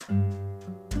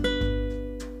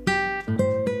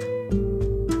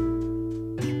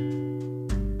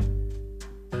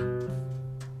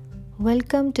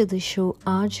Welcome to the show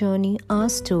Our Journey, Our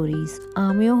Stories.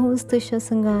 I'm your host Deesha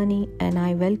Sangani and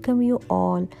I welcome you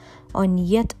all on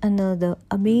yet another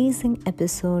amazing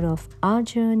episode of Our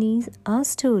Journeys, Our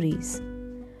Stories.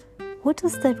 What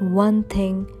is that one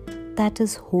thing that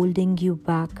is holding you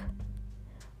back?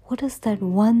 What is that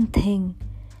one thing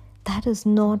that is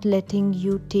not letting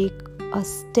you take a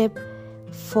step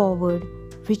forward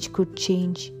which could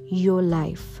change your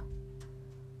life?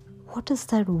 What is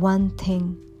that one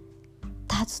thing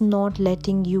that's not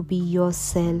letting you be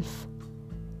yourself?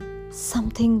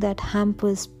 Something that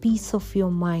hampers peace of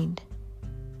your mind,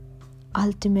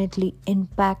 ultimately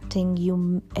impacting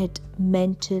you at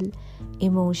mental,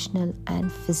 emotional and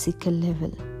physical level.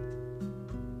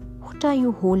 What are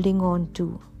you holding on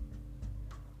to?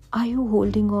 Are you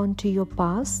holding on to your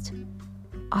past?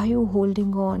 Are you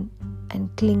holding on and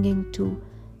clinging to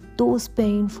those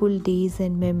painful days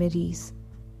and memories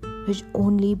which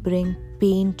only bring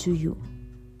pain to you?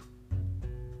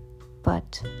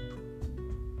 But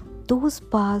those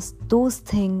past, those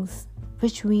things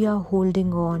which we are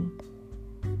holding on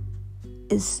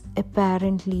is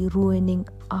apparently ruining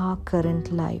our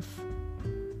current life,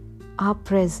 our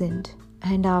present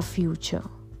and our future.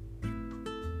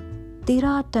 There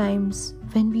are times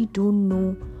when we don't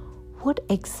know what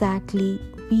exactly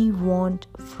we want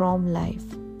from life.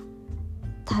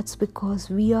 That's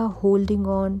because we are holding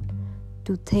on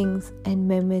to things and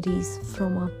memories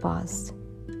from our past.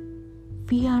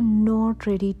 We are not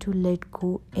ready to let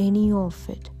go any of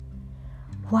it.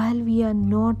 While we are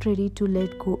not ready to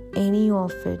let go any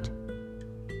of it,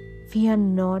 we are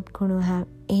not going to have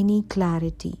any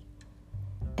clarity.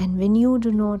 And when you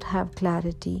do not have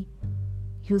clarity,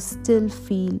 you still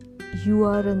feel you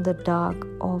are in the dark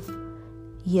of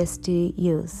yesterday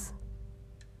years.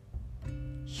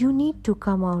 You need to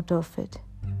come out of it.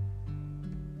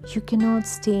 You cannot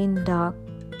stay in dark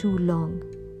too long.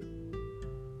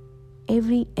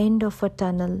 Every end of a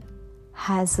tunnel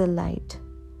has a light.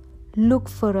 Look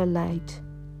for a light,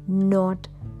 not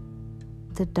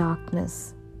the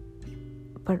darkness.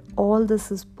 But all this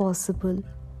is possible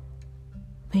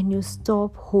when you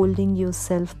stop holding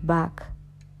yourself back.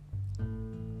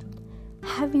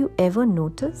 Have you ever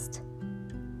noticed?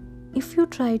 If you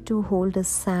try to hold a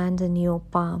sand in your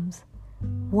palms,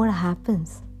 what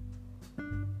happens?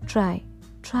 Try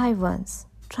once.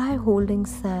 Try holding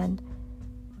sand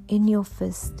in your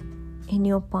fist, in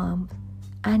your palm,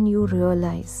 and you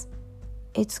realize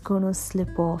it's going to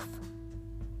slip off.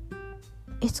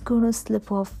 It's going to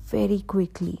slip off very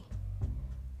quickly.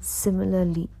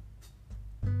 Similarly,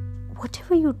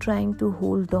 whatever you're trying to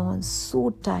hold on so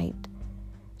tight,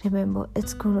 remember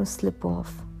it's going to slip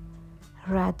off.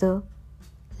 Rather,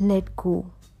 let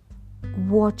go,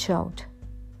 watch out,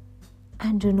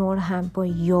 and do not hamper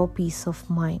your peace of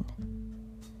mind.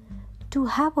 To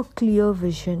have a clear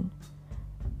vision,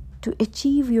 to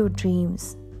achieve your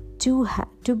dreams, to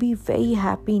be very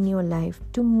happy in your life,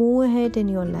 to move ahead in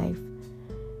your life,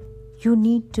 you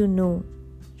need to know,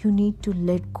 you need to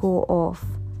let go of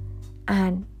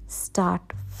and start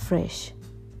fresh.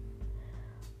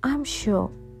 I'm sure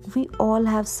we all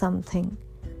have something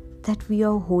that we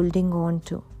are holding on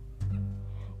to.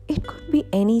 It could be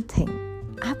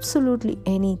anything, absolutely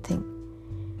anything.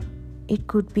 It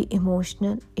could be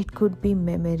emotional, it could be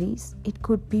memories, it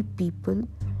could be people,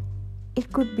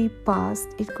 it could be past,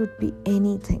 it could be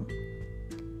anything.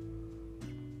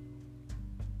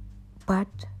 But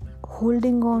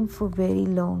holding on for very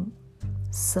long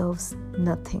serves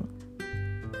nothing.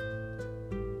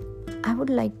 I would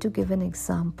like to give an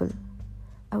example.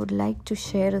 I would like to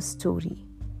share a story.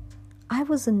 I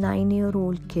was a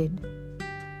 9-year-old kid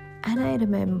and I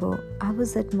remember I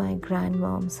was at my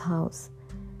grandmom's house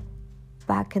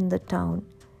back in the town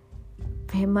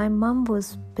where my mom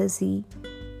was busy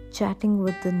chatting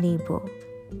with the neighbor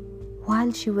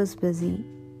while she was busy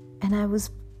and I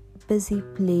was busy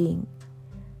playing.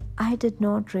 I did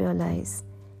not realize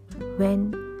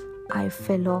when I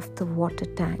fell off the water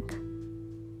tank.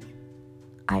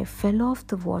 I fell off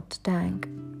the water tank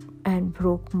and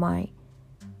broke my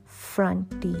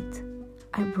front teeth.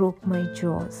 I broke my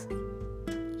jaws.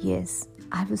 Yes,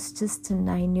 I was just a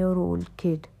 9-year-old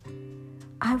kid.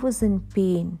 I was in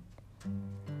pain.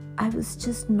 I was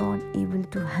just not able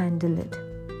to handle it.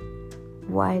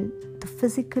 While the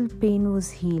physical pain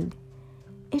was healed,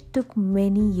 it took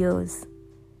many years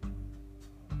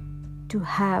to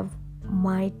have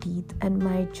my teeth and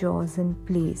my jaws in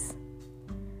place.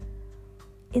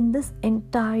 In this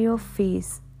entire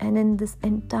phase and in this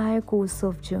entire course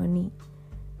of journey,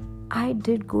 I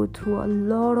did go through a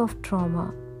lot of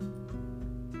trauma.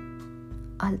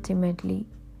 Ultimately,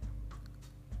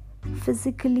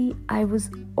 Physically, I was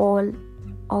all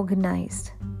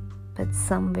organized, but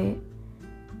somewhere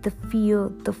the fear,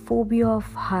 the phobia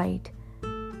of height,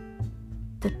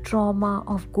 the trauma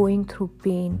of going through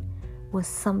pain was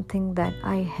something that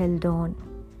I held on.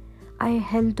 I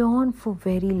held on for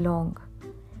very long,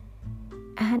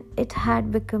 and it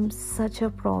had become such a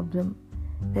problem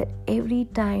that every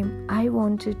time I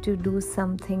wanted to do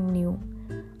something new,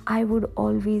 I would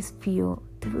always fear.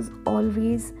 There was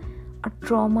always a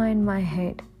trauma in my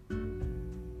head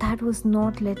that was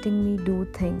not letting me do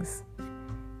things.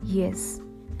 Yes,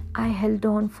 I held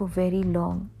on for very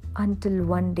long until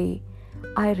one day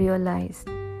I realized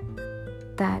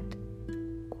that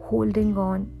holding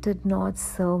on did not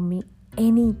serve me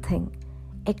anything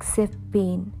except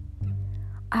pain.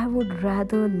 I would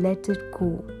rather let it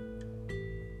go.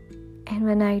 And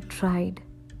when I tried,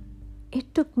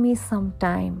 it took me some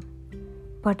time,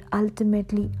 but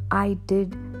ultimately I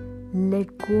did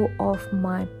let go of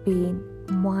my pain,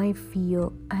 my fear,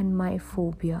 and my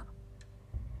phobia.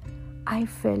 I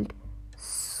felt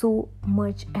so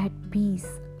much at peace.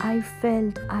 I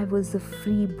felt I was a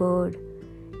free bird.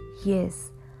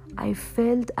 Yes, I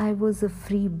felt I was a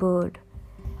free bird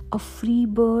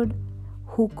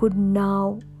who could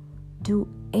now do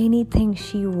anything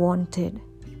she wanted.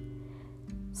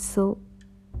 So,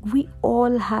 we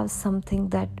all have something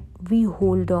that we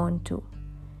hold on to.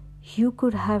 You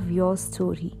could have your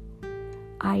story.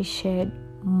 I shared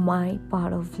my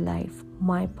part of life,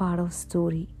 my part of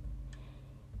story.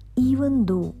 Even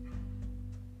though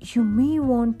you may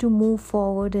want to move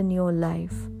forward in your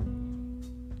life,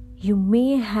 you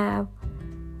may have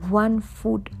one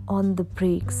foot on the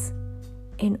brakes.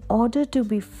 In order to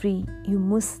be free, you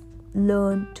must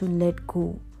learn to let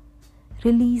go.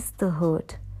 Release the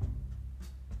hurt.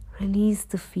 Release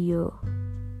the fear.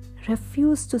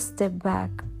 Refuse to step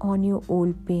back on your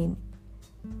old pain.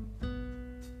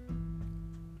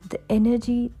 The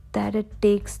energy that it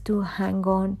takes to hang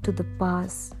on to the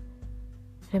past,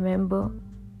 remember,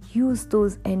 use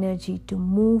those energy to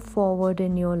move forward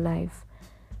in your life,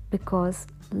 because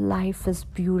life is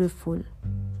beautiful.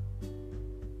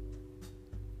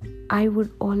 I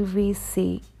would always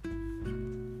say,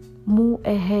 move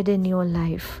ahead in your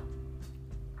life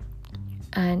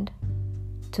and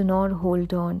do not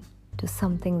hold on to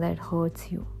something that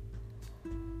hurts you.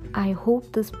 I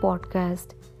hope this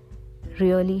podcast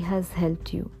really has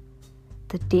helped you.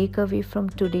 The takeaway from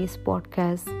today's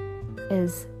podcast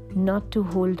is not to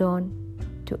hold on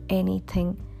to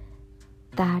anything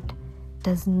that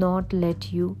does not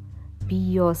let you be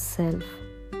yourself.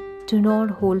 Do not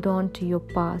hold on to your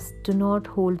past. Do not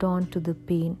hold on to the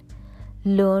pain.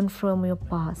 Learn from your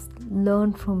past.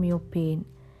 Learn from your pain.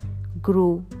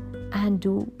 Grow and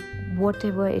do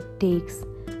whatever it takes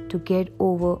to get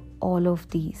over all of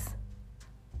these.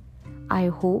 I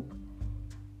hope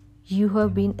you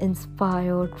have been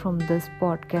inspired from this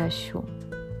podcast show.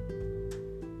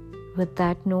 With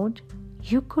that note,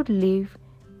 you could leave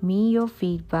me your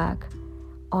feedback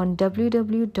on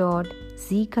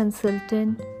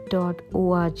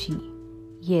www.zconsultant.org.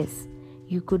 Yes,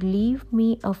 you could leave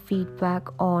me a feedback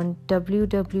on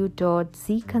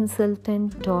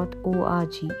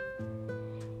www.zconsultant.org.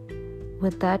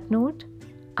 With that note,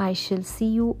 I shall see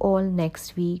you all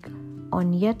next week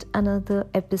on yet another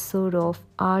episode of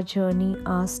Our Journey,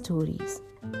 Our Stories.